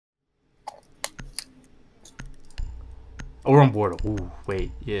Oh, we're on board. Ooh,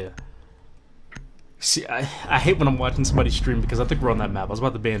 wait, yeah. See, I hate when I'm watching somebody stream because I think we're on that map. I was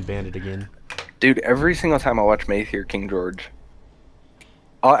about to ban Bandit again. Dude, every single time I watch Mace or King George,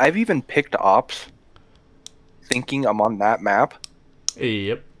 I've even picked ops thinking I'm on that map.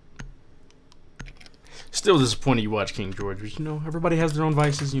 Yep. Still disappointed you watch King George, but you know, everybody has their own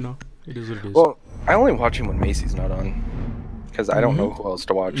vices, you know. It is what it is. Well, I only watch him when Macy's not on. Because I don't know who else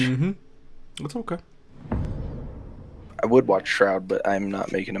to watch. It's okay. I would watch Shroud, but I'm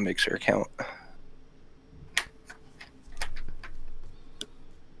not making a Mixer account.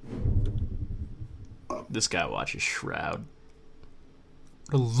 This guy watches Shroud.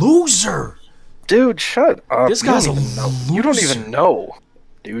 A loser! Dude, shut up. This guy's a loser. loser. You don't even know.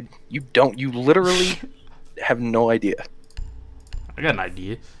 Dude, you don't. You literally have no idea. I got an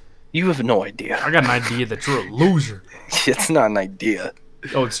idea. You have no idea. I got an idea that you're a loser. It's not an idea.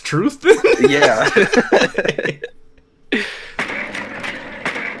 Oh, it's truth then? Yeah.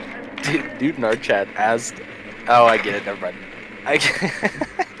 Dude in our chat asked... Oh, I get it. Never mind.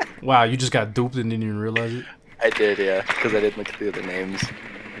 Wow, you just got duped and didn't even realize it? I did, yeah. Because I didn't look at the other names.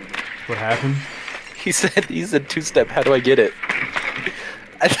 What happened? He said two-step. How do I get it?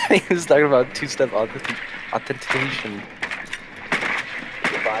 I thought he was talking about two-step authentication.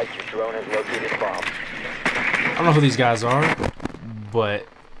 Advise your drone has located a bomb. I don't know who these guys are, but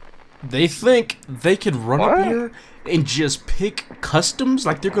they think they could run up here and just pick customs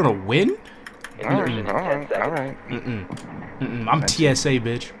like they're gonna win? Alright. I'm TSA,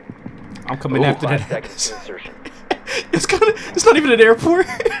 bitch. I'm coming after that. 5 seconds to insertion. It's not even an airport.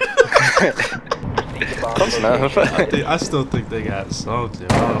 Close enough. I still think they got something.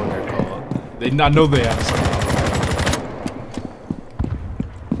 I don't know what they're called. I know they have something.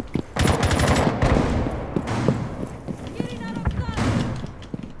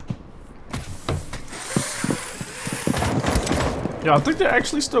 Yeah, I think they're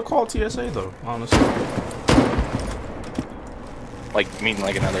actually still called TSA though, honestly. Like, mean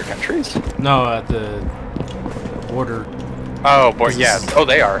like in other countries? No, at the border. Oh, boy, yeah. Oh,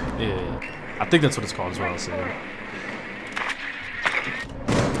 they are. Yeah. I think that's what it's called, is what I was saying.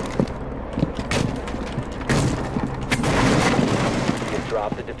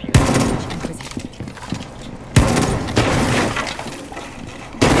 Drop the diffuser.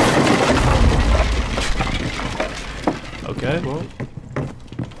 Okay, well.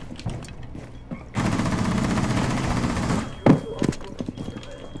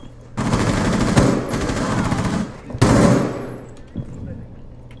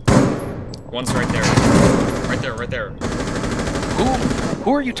 One's right there. Right there.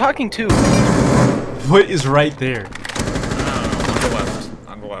 Who are you talking to? What is right there?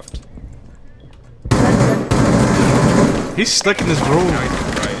 On the left. He's stuck in this room. Right.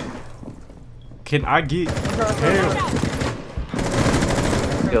 Can I get help?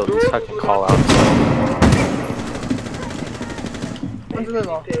 Yo, these fucking callouts.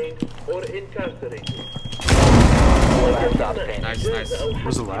 Nice.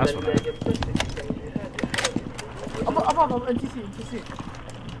 Where's the last one?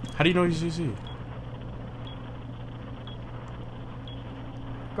 How do you know he's CC?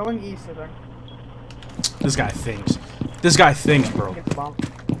 Going east, I think. This guy thinks. This guy thinks, bro.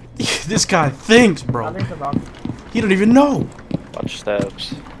 This guy thinks, bro. I think the bomb. He don't even know. Watch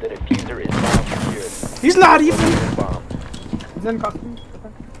steps. The diffuser is now secured. He's not even. Bomb. He's in customs, I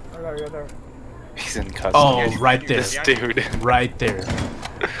think. Or there, there. He's in custody. Oh, right there. This dude. Right there.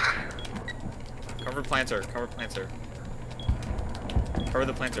 Cover planter. Cover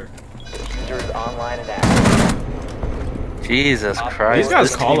the planter. Diffuser is online and active. Jesus Christ. These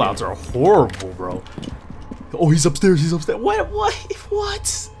guys' callouts are horrible, bro. Oh, he's upstairs.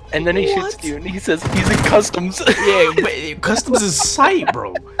 What? And then he shoots you and he says he's in customs. Yeah, but customs is sight,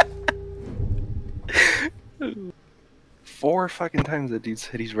 bro. 4 fucking times that dude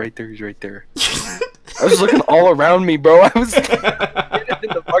said he's right there. I was looking all around me, bro. I was in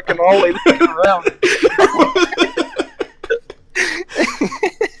the fucking hallway looking around.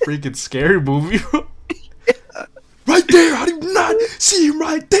 Freaking scary movie. Right there. How do you not see him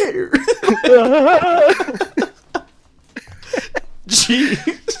right there?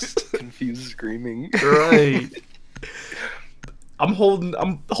 Jeez. Confused screaming. Right. I'm holding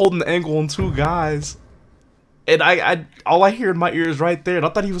the angle on 2 guys. And I all I hear in my ear is right there, and I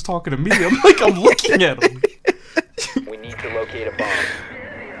thought he was talking to me. I'm looking at him. We need to locate a bomb.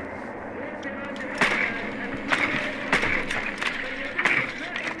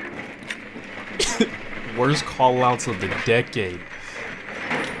 Worst callouts of the decade.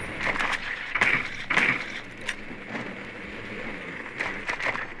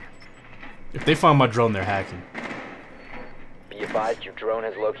 If they find my drone, they're hacking. Be advised your drone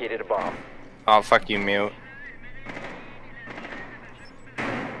has located a bomb. Oh, fuck you, mute.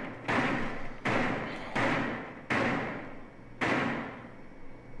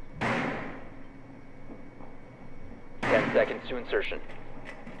 Seconds to insertion.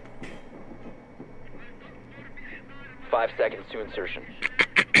 5 seconds to insertion.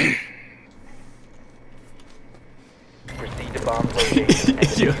 Proceed to bomb location.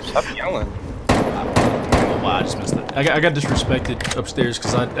 Yeah. Stop yelling. Oh, wow, I just missed it. I got disrespected upstairs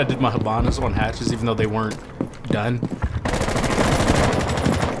because I did my Habanas on hatches even though they weren't done.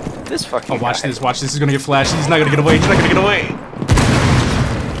 This fucking Oh, watch guy. this. Watch this. He's gonna get flashed. He's not gonna get away. He's not gonna get away.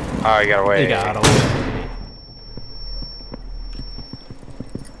 Oh, he got away. He got away.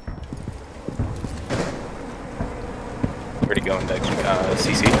 Where'd he go in Dex?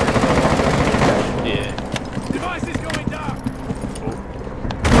 CC? Yeah. Device is going dark.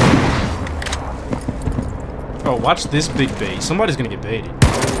 Oh, watch this big bait. Somebody's gonna get baited.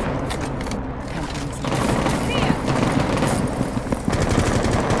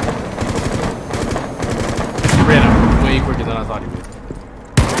 He ran out way quicker than I thought he would.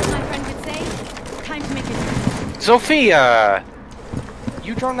 As my friend would say, time to make it. Sophia!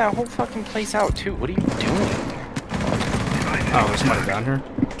 You drawn that whole fucking place out too. What are you doing? Oh, there's somebody down here.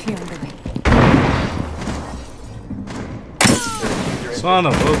 Clear on the way. Son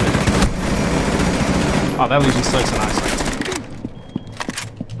of a bitch. Oh, that Legion sucks in eyesight.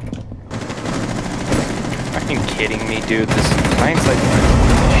 Fucking kidding me, dude. This hindsight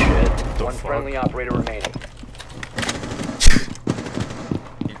shit. One friendly operator remaining.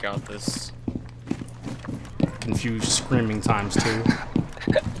 You got this. Confused screaming times two.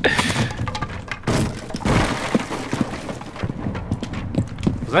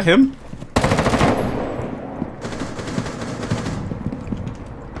 Was that him?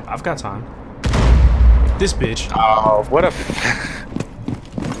 I've got time. This bitch. Oh, what a.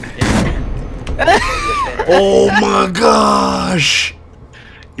 Oh my gosh!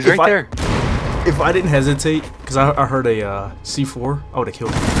 He's right there. If I didn't hesitate, because I heard a C4, I would have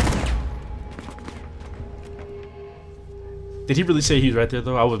killed him. Did he really say he was right there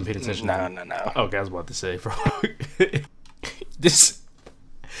though? I wasn't paying attention. No, no, no. Okay, I was about to say, bro. This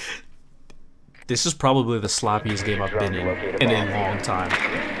is probably the sloppiest game I've been in a long time.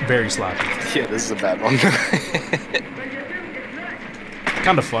 Very sloppy. Yeah, this is a bad one.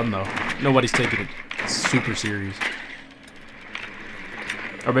 Kind of fun though. Nobody's taking it super serious.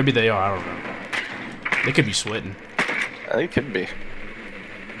 Or maybe they are, I don't know. They could be sweating. It could be.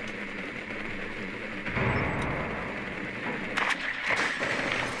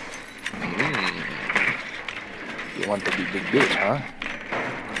 You want to be big bitch, huh?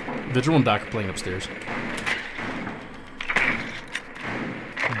 Vigil and Doc are playing upstairs.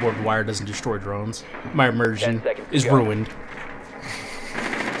 The board wire doesn't destroy drones. My immersion 10 seconds to is go. ruined.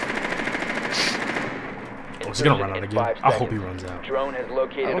 Oh, he's gonna run out again. I hope he runs out. Drone has I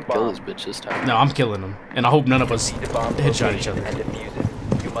located a would kill bomb. this bitch this time. No, I'm killing him. And I hope none of us Proceed to bomb headshot each location other. and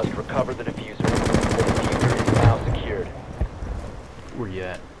defuse it. You must recover the diffuser. The diffuser is now secured. Where you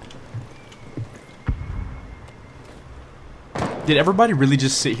at? Did everybody really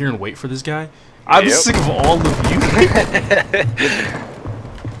just sit here and wait for this guy? I'm Yep. sick of all of you.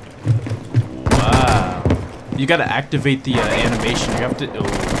 Wow. You gotta activate the animation. You have to.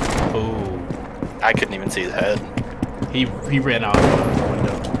 Oh. I couldn't even see his head. He ran out of the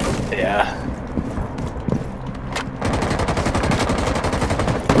window. Yeah.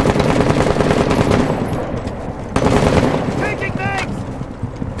 Taking things.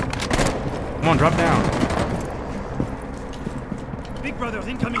 Come on, drop down. Big brothers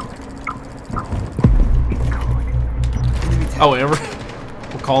incoming. Oh, ever?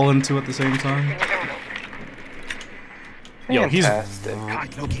 We'll call in two at the same time. Yo, he's. Fantastic.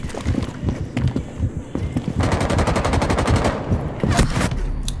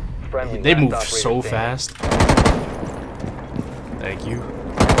 Friendly They last move operator so standing. fast. Thank you.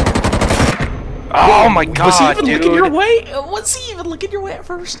 Oh my god, Was he even dude. looking your way? Was he even looking your way at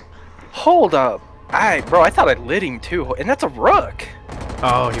first? Hold up. Bro, I thought I lit him too. And that's a rook.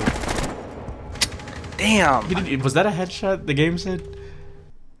 Oh, Damn. he didn't, was that a headshot? The game said.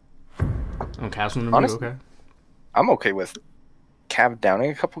 I'm casting him. Honestly- Okay. I'm okay with Cav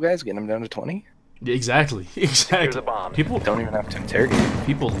downing a couple guys, getting them down to 20. Yeah, exactly. Exactly. the bomb. People Don't even have to interrogate.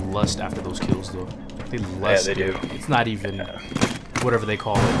 people lust after those kills though. They lust. they do. It's not even whatever they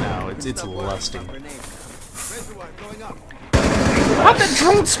call it now. It's lusting. How'd the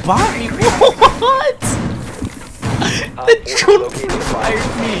drone spot me? What? The drone fired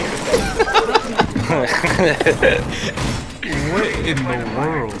me. What in the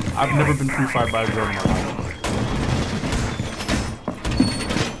world? I've never been pre-fired by a drone in my life.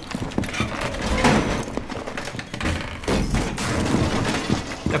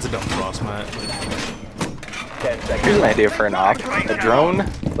 That's a dumb cross, Matt. 10 seconds. Here's an idea for an op. A drone,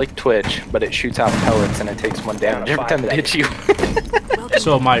 like Twitch, but it shoots out pellets and it takes one damage every time it hits you.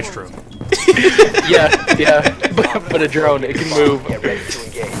 So a maestro. yeah. But a drone, it can move. Get ready to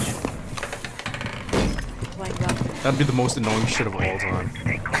engage. That'd be the most annoying shit of all time.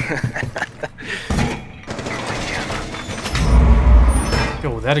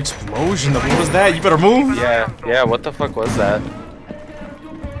 Yo, that explosion, what was that? You better move! Yeah, what the fuck was that?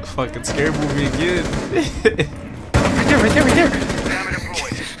 Fucking scary movie again. Right there.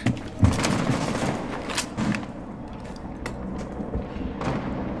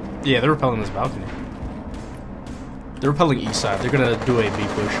 Yeah, they're repelling this balcony. They're repelling east side. They're gonna do a B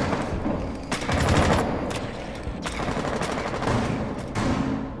push.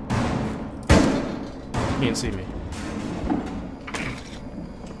 He can't see me.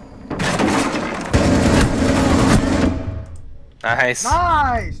 Nice.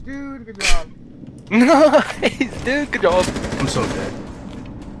 Nice, dude. Good job. Nice, dude. Good job. I'm so dead.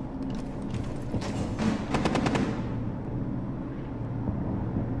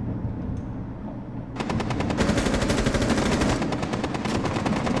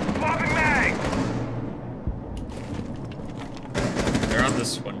 They're on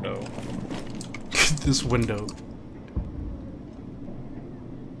this window. This window.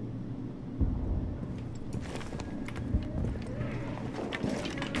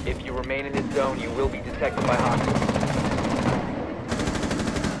 If you remain in this zone, you will be detected by hostiles.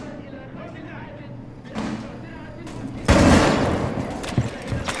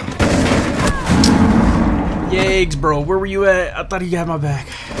 Yikes, bro. Where were you at? I thought he had my back.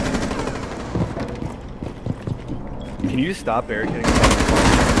 Can you stop barricading?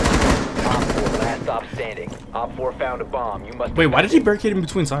 Op 4, last stop standing. Op 4 found a bomb. You must. Wait, why did he barricade him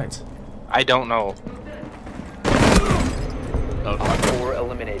between sides? I don't know. Oh. Op 4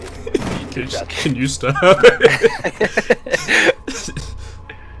 eliminated. Can you stop?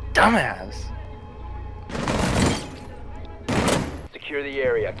 Dumbass. Secure the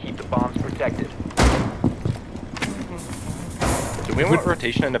area. Keep the bombs protected. Do we want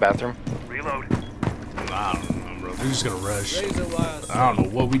rotation in the bathroom? Reload. I don't know, bro. They're just gonna rush. I don't know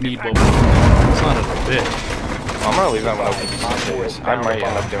what we need, but son of a bitch. I'm gonna leave that one open just in case. I might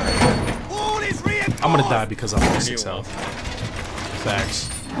end up doing it. I'm gonna die because I'm on 6 health. Facts.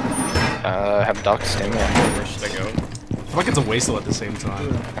 Have Doc sting yet. Where should I go? I feel like it's a waste at the same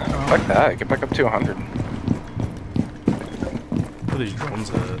time. Fuck that. Get back up to 100. Where are these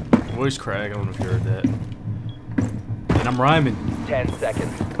drones at? Voice crack. I don't know if you heard that. And I'm rhyming. 10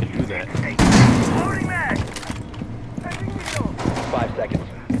 seconds. Can you do that? 5 seconds.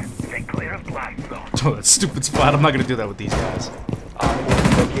 Oh, that stupid spot. I'm not gonna do that with these guys. Op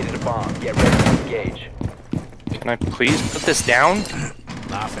 4 located a bomb. Get ready to engage. Can I please put this down?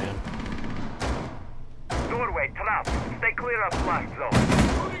 Nah, fam. Doorway, trap. Stay clear of blast zone.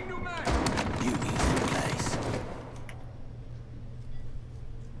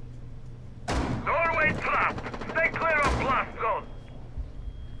 Doorway trap. Stay clear of blast zone.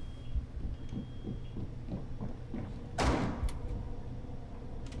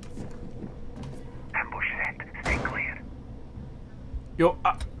 Ambush set. Stay clear. Yo,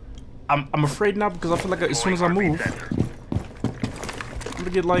 I'm afraid now because I feel like as soon as I move, I'm gonna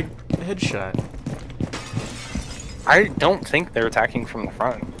get like a headshot. I don't think they're attacking from the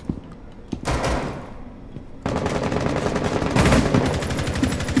front.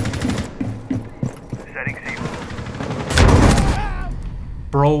 Setting seal.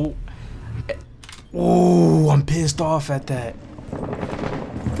 Bro. Oh, I'm pissed off at that.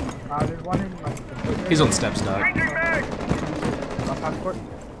 There's one in my... He's on steps, dog. Passport.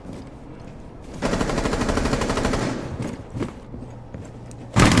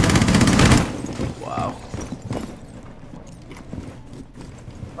 Wow.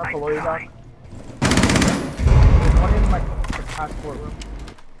 That's below you, Doc. There's one in my passport room.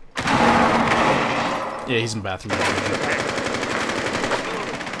 Yeah, he's in bathroom.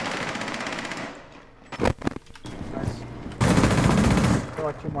 Nice. I feel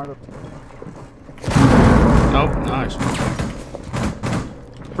like 2 more. Nope, nice.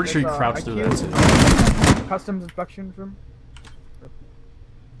 Pretty sure you crouched through that too. Customs inspection room.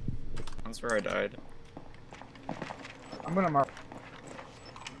 That's where I died. I'm gonna mark.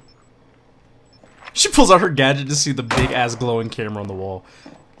 She pulls out her gadget to see the big ass glowing camera on the wall.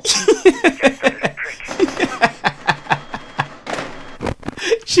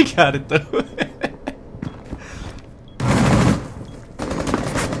 She got it though.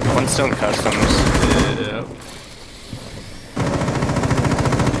 One's still in customs. Yeah.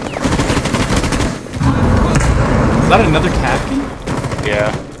 Is that another captain?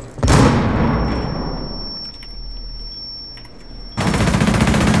 Yeah.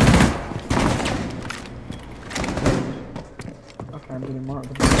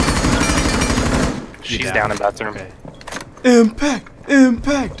 She's down. down in bathroom. Okay. Impact!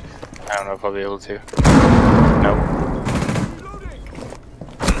 Impact! I don't know if I'll be able to. Nope.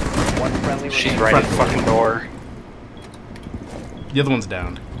 One friendly She's remaining. right at the fucking door. The other one's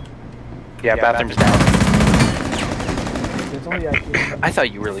down. Yeah, bathroom's down. There's only IQ. I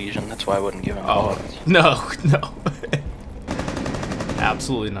thought you were Legion, that's why I wouldn't give him Oh, no, no.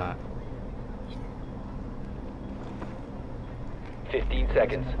 Absolutely not. 15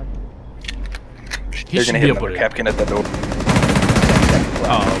 seconds. He They're should gonna be hit able another to. Capkin at the door.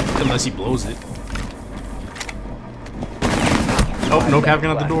 Oh, unless he blows it. Oh, no Captain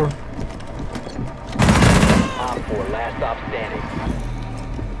at the door. Op 4, last stop standing.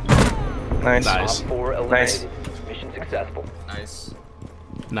 Nice. Nice. Op 4 eliminated. Nice. Mission successful. Nice.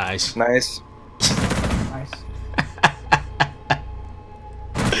 Nice. Nice. Nice.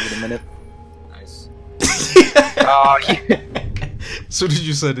 Give it a minute. Nice. Oh, yeah. So did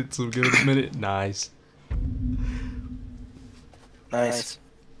you said it, so give it a minute. Nice. Nice.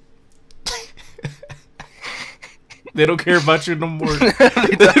 They don't care about you no more. They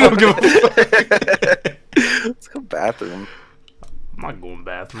don't give a fuck. Let's go bathroom. I'm not going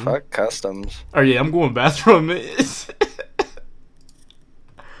bathroom. Fuck customs. Oh yeah, I'm going bathroom. I'm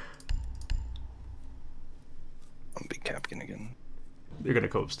big Capkin again. They're gonna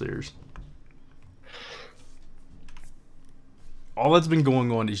go upstairs. All that's been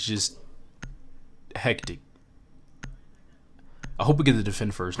going on is just hectic. I hope we get to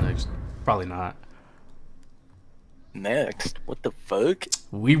defend first next. Probably not. Next? What the fuck?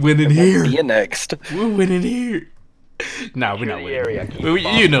 We win in Be here. a next. We win in here. Nah, we're not Secure the winning. area. Keep You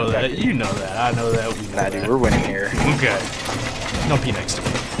bombs know that. protected. You know that. I know that. We know Nah, that. dude, we're winning here. Okay. Don't pee next to me.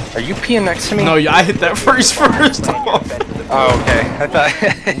 Are you peeing next to me? No, I hit that first Plan your off. offensive Oh, okay. I thought.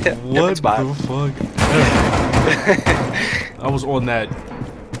 What Different spot. the fuck? I was on that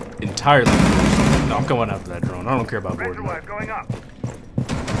entirely. No, I'm going after that drone. I don't care about boarding. Reservoir going up. Keep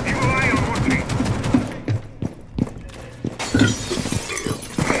an eye on rotate.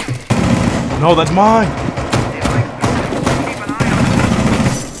 No, that's mine. Keep an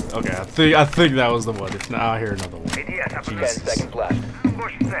eye on Okay, I think that was the one. If not, I'll hear another one. ADS up and 10 running. seconds left.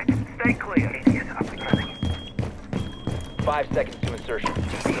 Push set. Stay clear. ADS up and running. 5 seconds to insertion.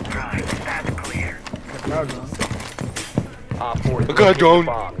 Drive. That's clear. Op 4 is got located drone.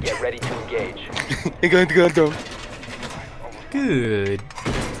 the bomb. Get ready to engage. You're going to go down. Good.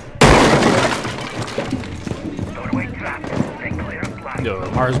 Doorway trap. Stay clear of Plat.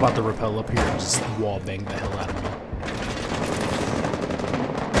 Yo, Mars about to rappel up here and just wall bang the hell out of me.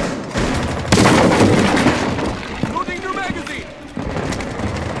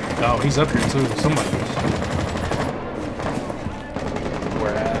 Oh, he's up here too. Somebody is.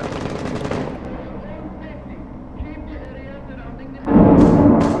 Where at?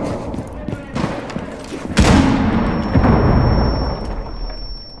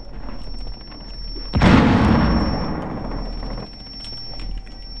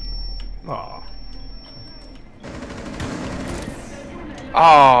 Aw.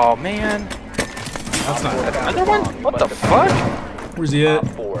 Oh, man. That's not. Another one? What the fuck? Where's he at?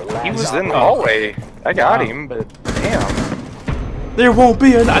 Op 4, last He was stop in the Oh. hallway. I got Wow. him, but damn. There won't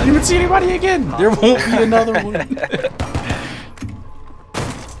be I didn't even see anybody again. There won't be another one.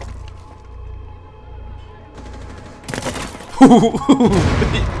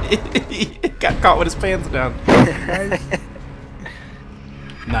 Got caught with his pants down.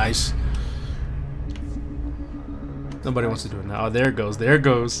 Nice. Nobody wants to do it now. Oh, there it goes. There it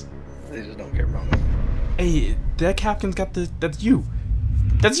goes. They just don't care about me. Hey, that captain's got the. That's you.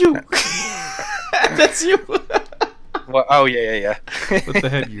 That's you. That's you. Well, oh, yeah. With the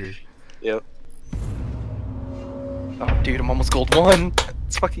headgear. Yep. Oh, dude, I'm almost gold 1.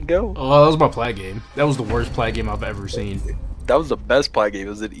 Let's fucking go. Oh, that was my Plat game. That was the worst Plat game I've ever seen. That was the best Plat game. It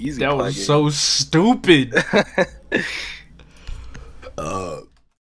was an easy That Plat was game. so stupid.